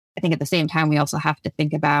I think at the same time, we also have to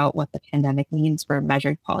think about what the pandemic means for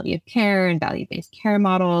measured quality of care and value-based care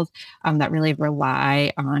models that really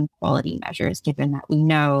rely on quality measures, given that we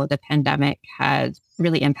know the pandemic has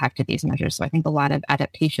really impacted these measures. So I think a lot of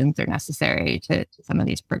adaptations are necessary to some of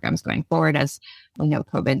these programs going forward, as we know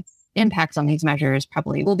COVID's impacts on these measures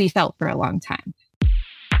probably will be felt for a long time.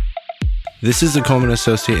 This is the Coleman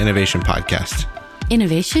Associate Innovation Podcast.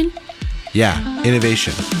 Innovation? Yeah,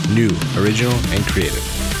 innovation. New, original, and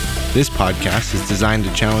creative. This podcast is designed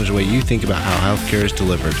to challenge the way you think about how healthcare is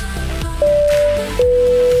delivered.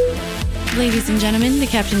 Ladies and gentlemen, the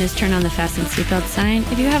captain has turned on the fasten seatbelt sign.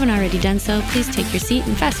 If you haven't already done so, please take your seat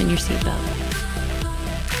and fasten your seatbelt.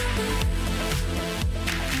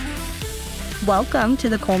 Welcome to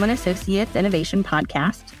the Coleman Associates Innovation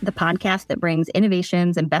Podcast, the podcast that brings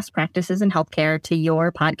innovations and best practices in healthcare to your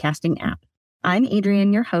podcasting app. I'm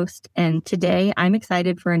Adrienne, your host, and today I'm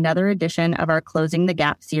excited for another edition of our Closing the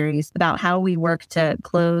Gap series about how we work to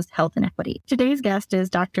close health inequity. Today's guest is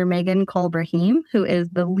Dr. Megan Kolbrahim, who is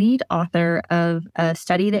the lead author of a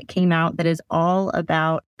study that came out that is all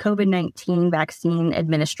about COVID-19 vaccine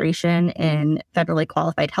administration in federally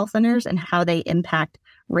qualified health centers and how they impact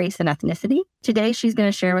race and ethnicity. Today, she's going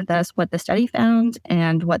to share with us what the study found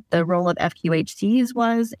and what the role of FQHCs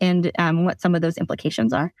was and what some of those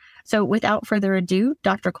implications are. So without further ado,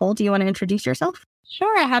 Dr. Cole, do you want to introduce yourself?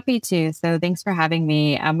 Sure, happy to. So thanks for having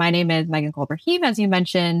me. My name is Megan Kolbrahim. As you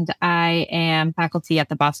mentioned, I am faculty at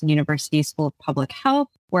the Boston University School of Public Health,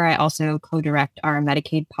 where I also co-direct our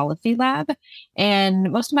Medicaid Policy Lab.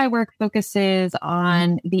 And most of my work focuses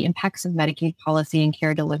on the impacts of Medicaid policy and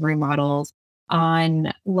care delivery models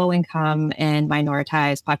on low-income and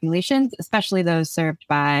minoritized populations, especially those served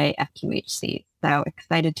by FQHCs. So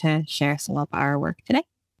excited to share some of our work today.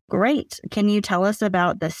 Great. Can you tell us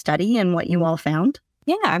about the study and what you all found?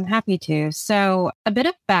 Yeah, I'm happy to. So a bit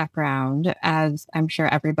of background, as I'm sure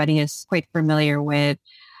everybody is quite familiar with.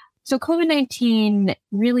 So COVID-19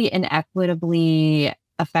 really inequitably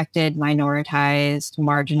affected minoritized,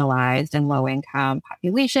 marginalized, and low-income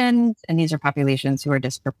populations. And these are populations who are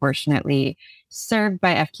disproportionately served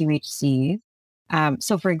by FQHCs.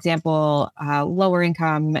 So, for example, lower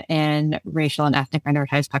income and racial and ethnic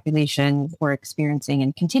minoritized populations were experiencing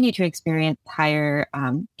and continue to experience higher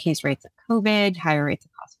case rates of COVID, higher rates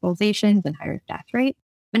of hospitalizations, and higher death rates.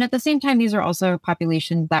 And at the same time, these are also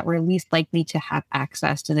populations that were least likely to have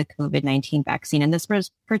access to the COVID-19 vaccine. And this was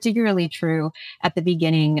particularly true at the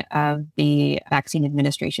beginning of the vaccine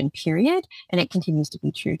administration period, and it continues to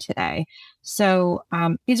be true today. So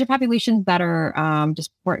these are populations that are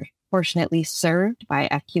disproportionately served by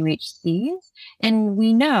FQHCs. And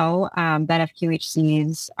we know that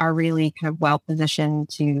FQHCs are really kind of well-positioned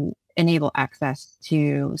to enable access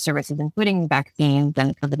to services, including vaccines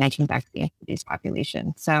and COVID-19 vaccines for these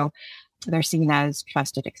populations. So they're seen as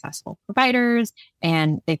trusted, accessible providers,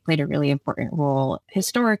 and they played a really important role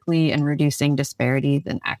historically in reducing disparities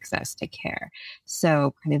in access to care.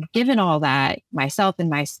 So kind of given all that, myself and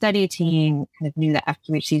my study team kind of knew that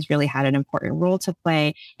FQHCs really had an important role to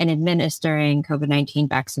play in administering COVID-19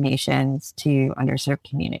 vaccinations to underserved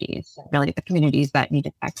communities, really the communities that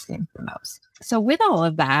needed vaccines the most. So with all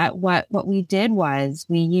of that, what we did was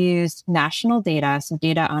we used national data, so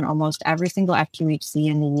data on almost every single FQHC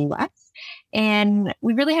in the U.S., and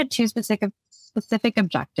we really had two specific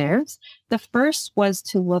objectives. The first was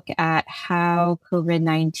to look at how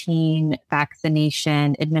COVID-19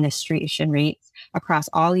 vaccination administration rates across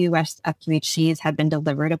all U.S. FQHCs had been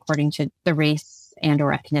delivered according to the race and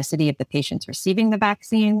or ethnicity of the patients receiving the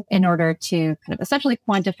vaccine in order to kind of essentially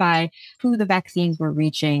quantify who the vaccines were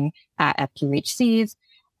reaching at FQHCs.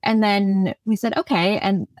 And then we said, okay,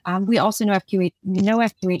 and we also know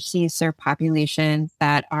FQHCs serve populations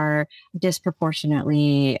that are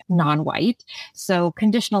disproportionately non-white. So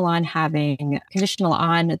conditional on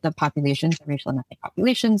the populations, the racial and ethnic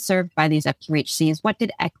populations served by these FQHCs, what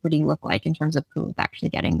did equity look like in terms of who was actually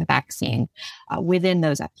getting the vaccine within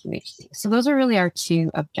those FQHCs? So those are really our two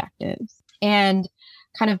objectives. And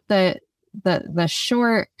kind of the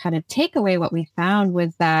short kind of takeaway, what we found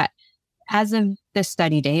was that as of this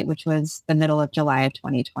study date, which was the middle of July of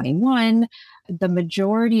 2021, the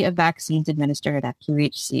majority of vaccines administered at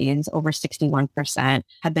FQHCs, over 61%,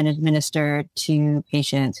 had been administered to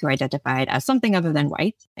patients who identified as something other than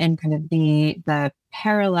white. And kind of the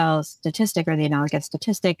parallel statistic or the analogous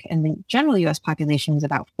statistic in the general U.S. population was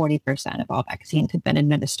about 40% of all vaccines had been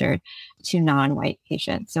administered to non-white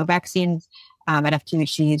patients. So vaccines at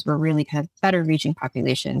FQHCs were really kind of better reaching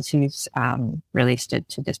populations who's really stood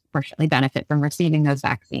to disproportionately benefit from receiving those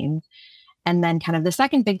vaccines. And then kind of the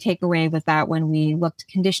second big takeaway was that when we looked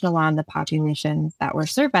conditional on the populations that were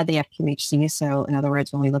served by the FQHC, so in other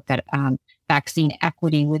words, when we looked at vaccine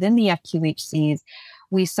equity within the FQHCs,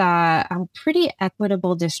 we saw a pretty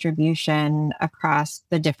equitable distribution across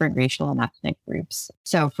the different racial and ethnic groups.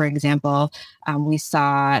 So for example, we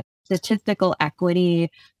saw statistical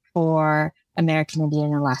equity for American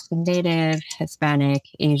Indian, Alaskan Native, Hispanic,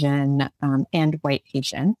 Asian, and white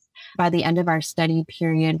patients. By the end of our study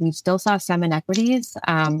period, we still saw some inequities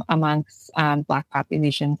amongst Black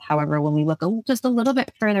populations. However, when we look just a little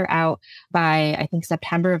bit further out by, I think,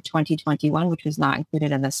 September of 2021, which was not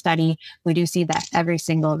included in the study, we do see that every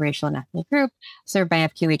single racial and ethnic group served by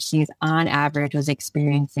FQHCs on average was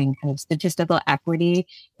experiencing kind of statistical equity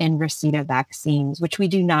in receipt of vaccines, which we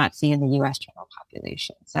do not see in the U.S. general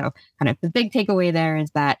population. So kind of the big takeaway there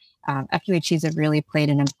is that FQHCs have really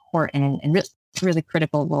played an important and really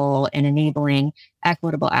critical role in enabling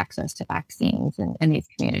equitable access to vaccines in these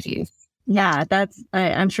communities. Yeah,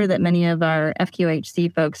 I'm sure that many of our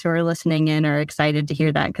FQHC folks who are listening in are excited to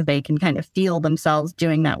hear that because they can kind of feel themselves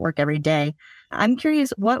doing that work every day. I'm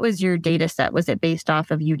curious, what was your data set? Was it based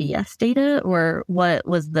off of UDS data, or what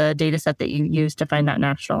was the data set that you used to find that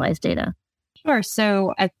nationalized data? Sure.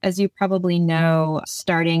 So as you probably know,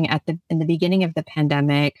 starting in the beginning of the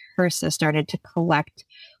pandemic, HRSA started to collect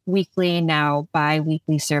weekly, now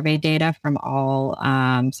bi-weekly survey data from all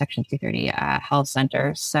Section 330 health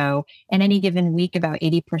centers. So in any given week, about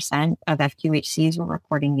 80% of FQHCs were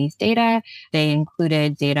reporting these data. They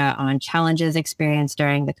included data on challenges experienced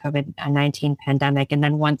during the COVID-19 pandemic. And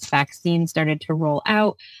then once vaccines started to roll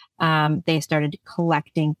out, they started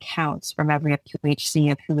collecting counts from every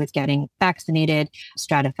FQHC of who was getting vaccinated,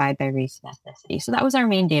 stratified by race and ethnicity. So that was our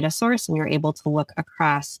main data source. We were able to look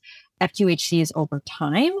across FQHCs over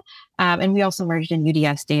time. And we also merged in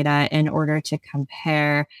UDS data in order to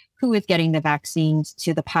compare who is getting the vaccines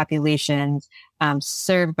to the populations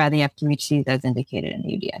served by the FQHCs as indicated in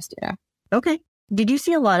the UDS data. Okay. Did you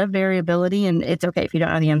see a lot of variability? And it's okay if you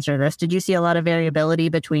don't know the answer to this. Did you see a lot of variability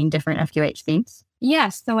between different FQHCs?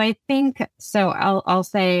 Yes. So I think, I'll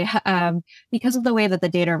say, because of the way that the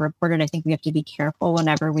data are reported, I think we have to be careful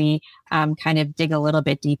whenever we kind of dig a little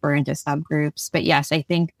bit deeper into subgroups. But yes, I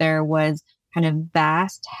think there was kind of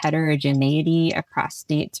vast heterogeneity across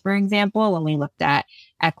states, for example, when we looked at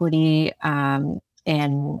equity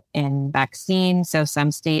in vaccines. So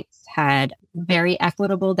some states had very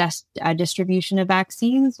equitable distribution of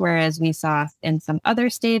vaccines, whereas we saw in some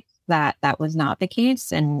other states that was not the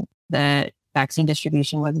case, and the vaccine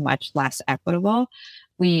distribution was much less equitable.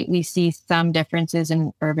 We see some differences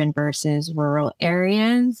in urban versus rural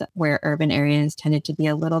areas, where urban areas tended to be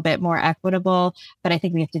a little bit more equitable. But I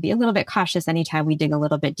think we have to be a little bit cautious anytime we dig a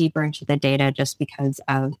little bit deeper into the data, just because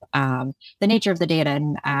of the nature of the data,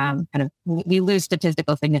 and we lose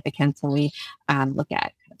statistical significance when we look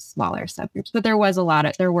at kind of smaller subgroups. But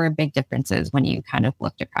there were big differences when you kind of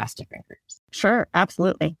looked across different groups. Sure,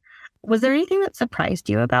 absolutely. Was there anything that surprised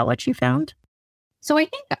you about what you found? So I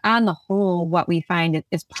think on the whole, what we find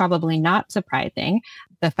is probably not surprising.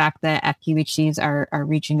 The fact that FQHCs are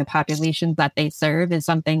reaching the populations that they serve is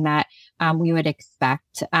something that we would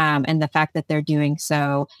expect. And the fact that they're doing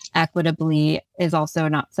so equitably is also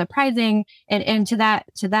not surprising. And to that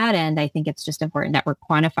end, I think it's just important that we're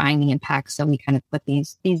quantifying the impacts. So we kind of put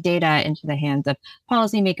these data into the hands of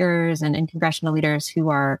policymakers and congressional leaders who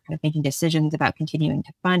are kind of making decisions about continuing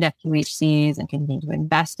to fund FQHCs and continuing to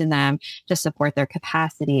invest in them to support their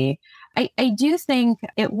capacity. I do think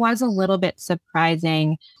it was a little bit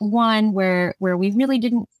surprising, one, where we really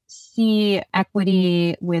didn't see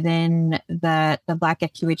equity within the Black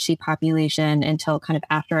FQHC population until kind of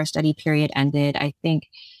after our study period ended. I think,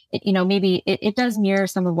 maybe it does mirror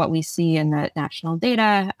some of what we see in the national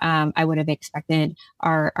data. I would have expected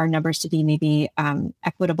our numbers to be maybe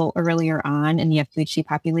equitable earlier on in the FQHC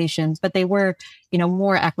populations, but they were,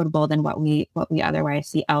 more equitable than what we otherwise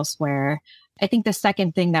see elsewhere. I think the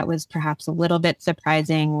second thing that was perhaps a little bit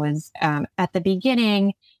surprising was at the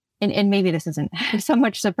beginning, and maybe this isn't so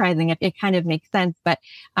much surprising, it kind of makes sense, but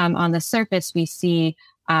on the surface, we see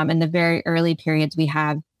in the very early periods, we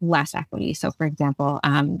have less equity. So for example,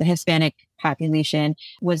 the Hispanic population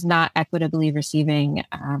was not equitably receiving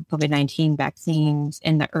COVID-19 vaccines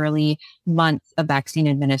in the early months of vaccine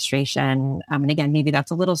administration. And again, maybe that's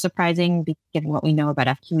a little surprising given what we know about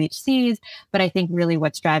FQHCs, but I think really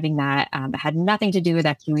what's driving that had nothing to do with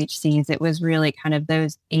FQHCs. It was really kind of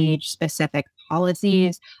those age-specific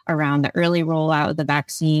policies around the early rollout of the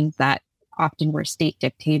vaccines that often were state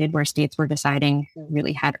dictated, where states were deciding who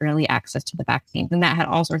really had early access to the vaccines. And that had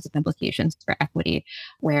all sorts of implications for equity,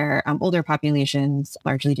 where older populations,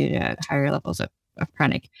 largely due to higher levels of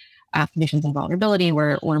chronic conditions and vulnerability,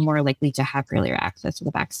 were more likely to have earlier access to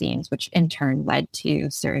the vaccines, which in turn led to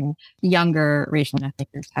certain younger racial and ethnic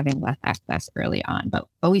groups having less access early on. But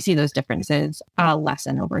we see those differences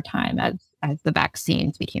lessen over time as the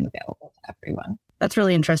vaccines became available to everyone. That's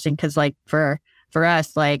really interesting because, like, for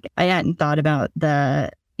us, like, I hadn't thought about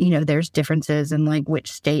there's differences in like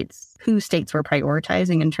who states were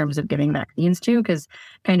prioritizing in terms of giving vaccines to, because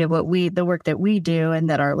kind of the work that we do and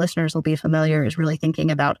that our listeners will be familiar is really thinking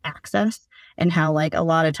about access and how, like, a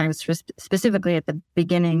lot of times, specifically at the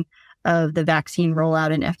beginning of the vaccine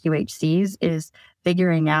rollout in FQHCs, is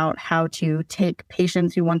figuring out how to take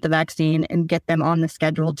patients who want the vaccine and get them on the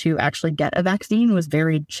schedule to actually get a vaccine was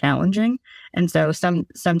very challenging. And so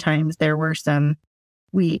sometimes there were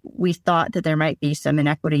we thought that there might be some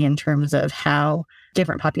inequity in terms of how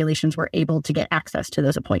different populations were able to get access to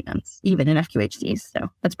those appointments, even in FQHCs. So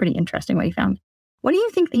that's pretty interesting what you found. What do you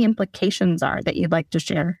think the implications are that you'd like to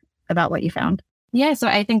share about what you found? Yeah, so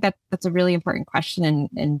I think that's a really important question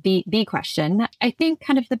and the question. I think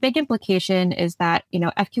kind of the big implication is that,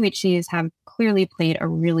 FQHCs have clearly played a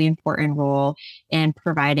really important role in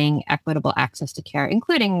providing equitable access to care,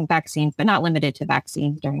 including vaccines, but not limited to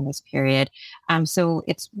vaccines during this period. So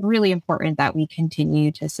it's really important that we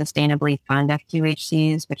continue to sustainably fund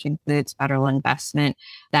FQHCs, which includes federal investment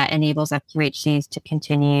that enables FQHCs to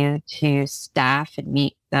continue to staff and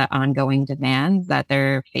meet the ongoing demands that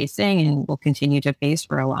they're facing and will continue to face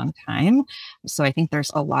for a long time. So I think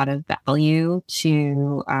there's a lot of value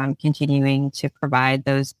to continuing to provide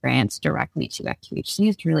those grants directly to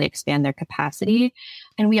FQHCs to really expand their capacity.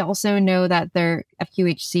 And we also know that their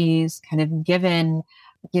FQHCs, kind of given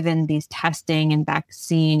these testing and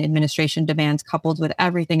vaccine administration demands, coupled with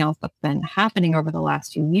everything else that's been happening over the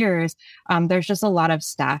last few years, there's just a lot of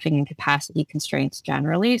staffing and capacity constraints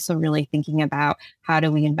generally. So really thinking about how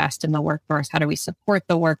do we invest in the workforce? How do we support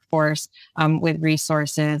the workforce with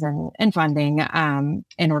resources and funding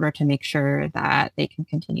in order to make sure that they can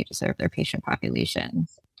continue to serve their patient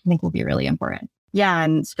populations, I think will be really important. Yeah,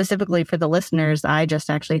 and specifically for the listeners, I just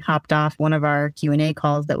actually hopped off one of our Q&A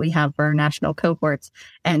calls that we have for our national cohorts,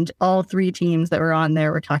 and all three teams that were on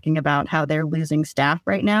there were talking about how they're losing staff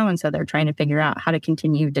right now, and so they're trying to figure out how to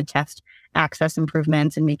continue to test access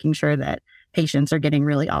improvements and making sure that patients are getting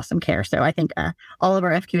really awesome care. So I think all of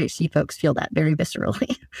our FQHC folks feel that very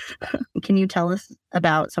viscerally. Can you tell us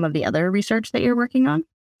about some of the other research that you're working on?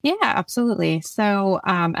 Yeah, absolutely. So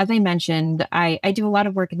as I mentioned, I do a lot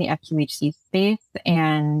of work in the FQHC space,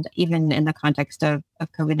 and even in the context of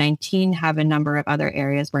COVID-19, have a number of other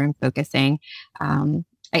areas where I'm focusing.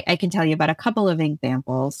 I can tell you about a couple of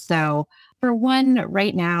examples. So for one,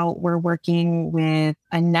 right now, we're working with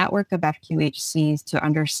a network of FQHCs to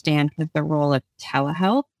understand kind of the role of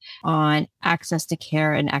telehealth on access to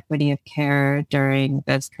care and equity of care during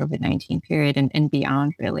this COVID-19 period and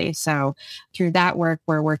beyond, really. So through that work,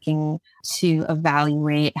 we're working to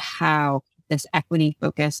evaluate how this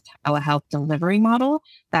equity-focused telehealth delivery model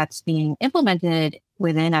that's being implemented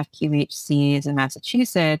within FQHCs in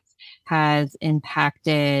Massachusetts has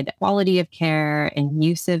impacted quality of care and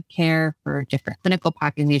use of care for different clinical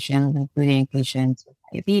populations, including patients with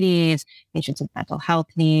diabetes, patients with mental health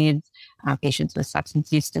needs, patients with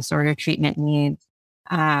substance use disorder treatment needs,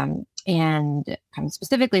 and kind of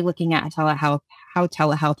specifically looking at telehealth, how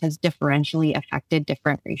telehealth has differentially affected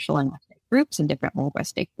different racial and ethnic groups and different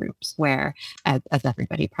linguistic groups, where, as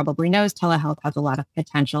everybody probably knows, telehealth has a lot of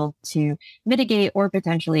potential to mitigate or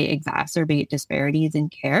potentially exacerbate disparities in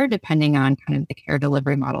care, depending on kind of the care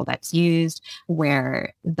delivery model that's used,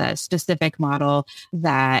 where the specific model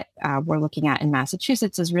that we're looking at in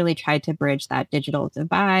Massachusetts has really tried to bridge that digital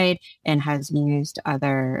divide and has used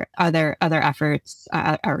other efforts,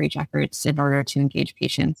 outreach efforts, in order to engage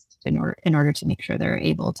patients, in order to make sure they're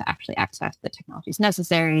able to actually access the technologies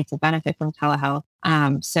necessary to benefit from telehealth.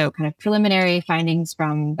 So kind of preliminary findings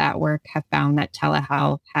from that work have found that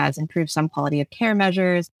telehealth has improved some quality of care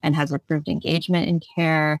measures and has improved engagement in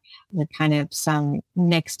care, with kind of some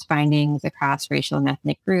mixed findings across racial and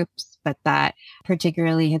ethnic groups, but that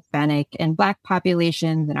particularly Hispanic and Black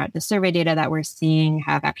populations and the survey data that we're seeing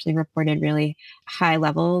have actually reported really high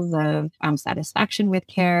levels of satisfaction with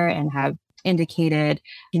care and have indicated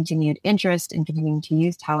continued interest in continuing to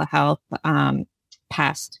use telehealth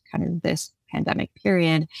past kind of this pandemic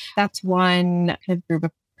period. That's one kind of group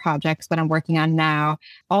of projects that I'm working on now.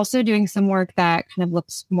 Also doing some work that kind of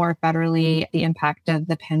looks more federally at the impact of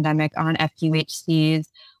the pandemic on FQHCs,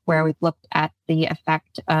 where we've looked at the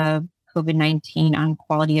effect of COVID-19 on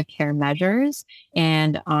quality of care measures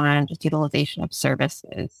and on just utilization of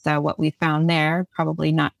services. So what we found there,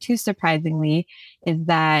 probably not too surprisingly, is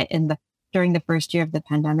that during the first year of the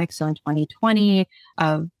pandemic, so in 2020,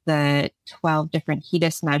 of the 12 different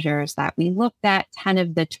HEDIS measures that we looked at, 10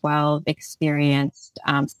 of the 12 experienced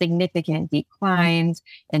significant declines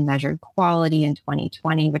in measured quality in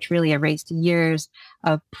 2020, which really erased years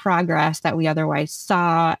of progress that we otherwise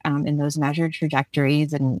saw in those measured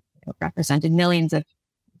trajectories and represented millions of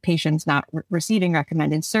patients not receiving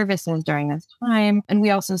recommended services during this time. And we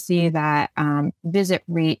also see that visit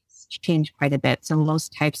rates changed quite a bit. So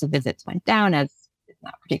most types of visits went down, as is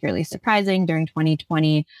not particularly surprising during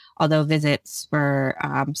 2020, although visits for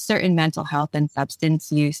certain mental health and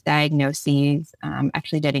substance use diagnoses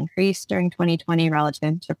actually did increase during 2020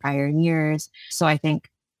 relative to prior years. So I think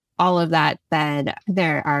all of that said,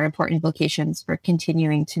 there are important implications for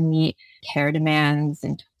continuing to meet care demands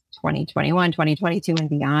in 2021, 2022, and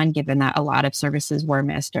beyond, given that a lot of services were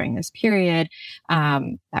missed during this period.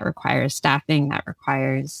 That requires staffing, that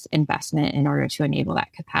requires investment in order to enable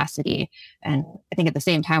that capacity. And I think at the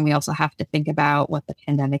same time, we also have to think about what the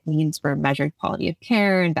pandemic means for measured quality of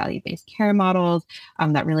care and value-based care models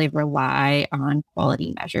that really rely on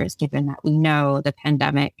quality measures, given that we know the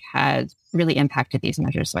pandemic has really impacted these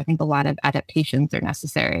measures. So I think a lot of adaptations are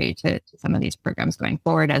necessary to some of these programs going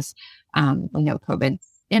forward, as we know COVID's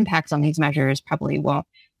impacts on these measures probably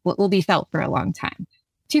will be felt for a long time.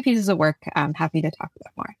 2 pieces of work. I'm happy to talk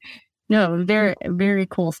about more. No, very, very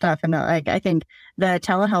cool stuff. And I think the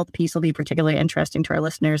telehealth piece will be particularly interesting to our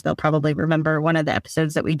listeners. They'll probably remember one of the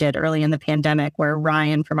episodes that we did early in the pandemic where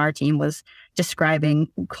Ryan from our team was describing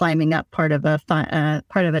climbing up part of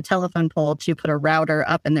a telephone pole to put a router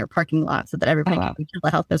up in their parking lot so that everybody could do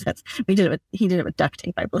telehealth visits. He did it with duct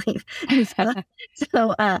tape, I believe.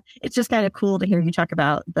 So it's just kind of cool to hear you talk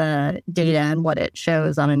about the data and what it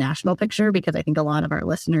shows on a national picture, because I think a lot of our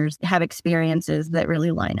listeners have experiences that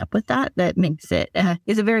really line up with that makes it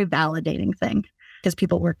is a very validating thing, because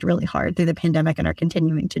people worked really hard through the pandemic and are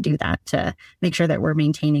continuing to do that to make sure that we're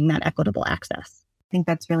maintaining that equitable access. I think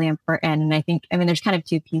that's really important. And I think, there's kind of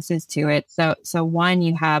 2 pieces to it. So one,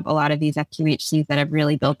 you have a lot of these FQHCs that have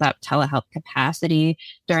really built up telehealth capacity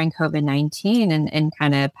during COVID-19 and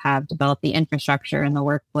kind of have developed the infrastructure and the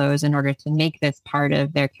workflows in order to make this part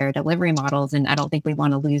of their care delivery models. And I don't think we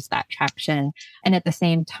want to lose that traction. And at the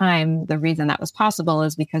same time, the reason that was possible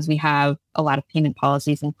is because we have a lot of payment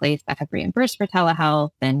policies in place that have reimbursed for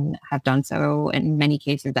telehealth and have done so in many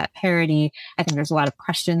cases at parity. I think there's a lot of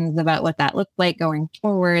questions about what that looks like going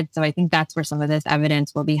forward. So I think that's where some of this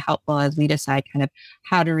evidence will be helpful as we decide kind of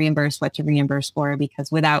how to reimburse, what to reimburse for,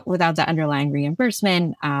 because without that underlying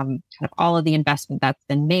reimbursement, kind of all of the investment that's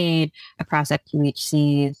been made across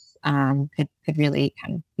FQHCs could really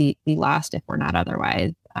kind of be lost if we're not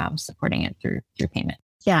otherwise supporting it through payment.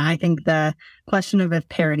 Yeah, I think the question of if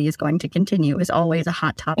parity is going to continue is always a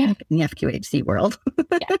hot topic in the FQHC world.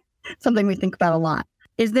 Yeah. Something we think about a lot.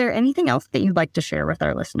 Is there anything else that you'd like to share with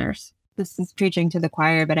our listeners? This is preaching to the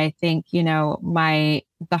choir, but I think, the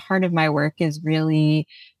heart of my work is really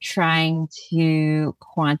trying to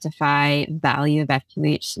quantify value of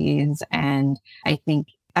FQHCs. And I think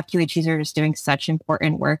FQHCs are just doing such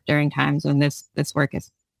important work during times when this work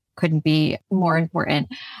couldn't be more important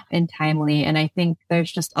and timely. And I think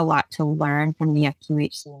there's just a lot to learn from the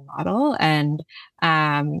FQHC model. And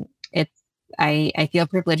I feel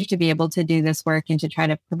privileged to be able to do this work and to try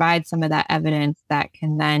to provide some of that evidence that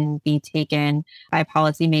can then be taken by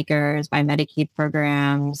policymakers, by Medicaid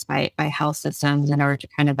programs, by health systems in order to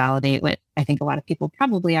kind of validate what I think a lot of people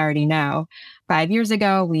probably already know. 5 years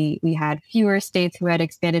ago, we had fewer states who had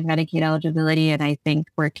expanded Medicaid eligibility. And I think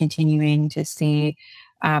we're continuing to see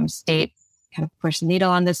states kind of push the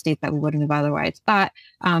needle on the states that we wouldn't have otherwise thought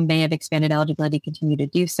may have expanded eligibility continue to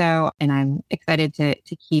do so. And I'm excited to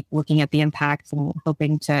keep looking at the impacts and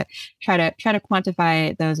hoping to try to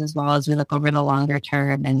quantify those as well as we look over the longer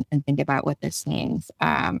term and think about what this means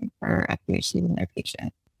for FQHCs and their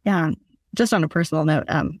patients. Yeah. Just on a personal note,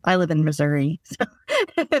 I live in Missouri,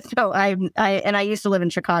 so I used to live in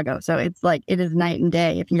Chicago. So it's like it is night and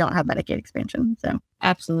day if you don't have Medicaid expansion. So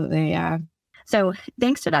absolutely, yeah. So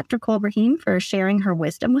thanks to Dr. Kolbrahim for sharing her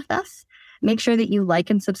wisdom with us. Make sure that you like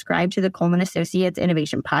and subscribe to the Coleman Associates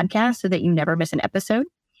Innovation Podcast so that you never miss an episode.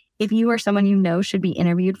 If you or someone you know should be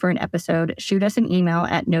interviewed for an episode, shoot us an email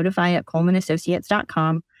at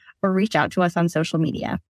notify@colemanassociates.com or reach out to us on social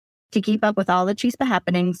media. To keep up with all the Chispa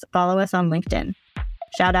happenings, follow us on LinkedIn.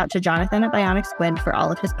 Shout out to Jonathan at Bionic Squid for all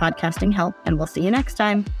of his podcasting help, and we'll see you next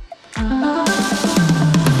time.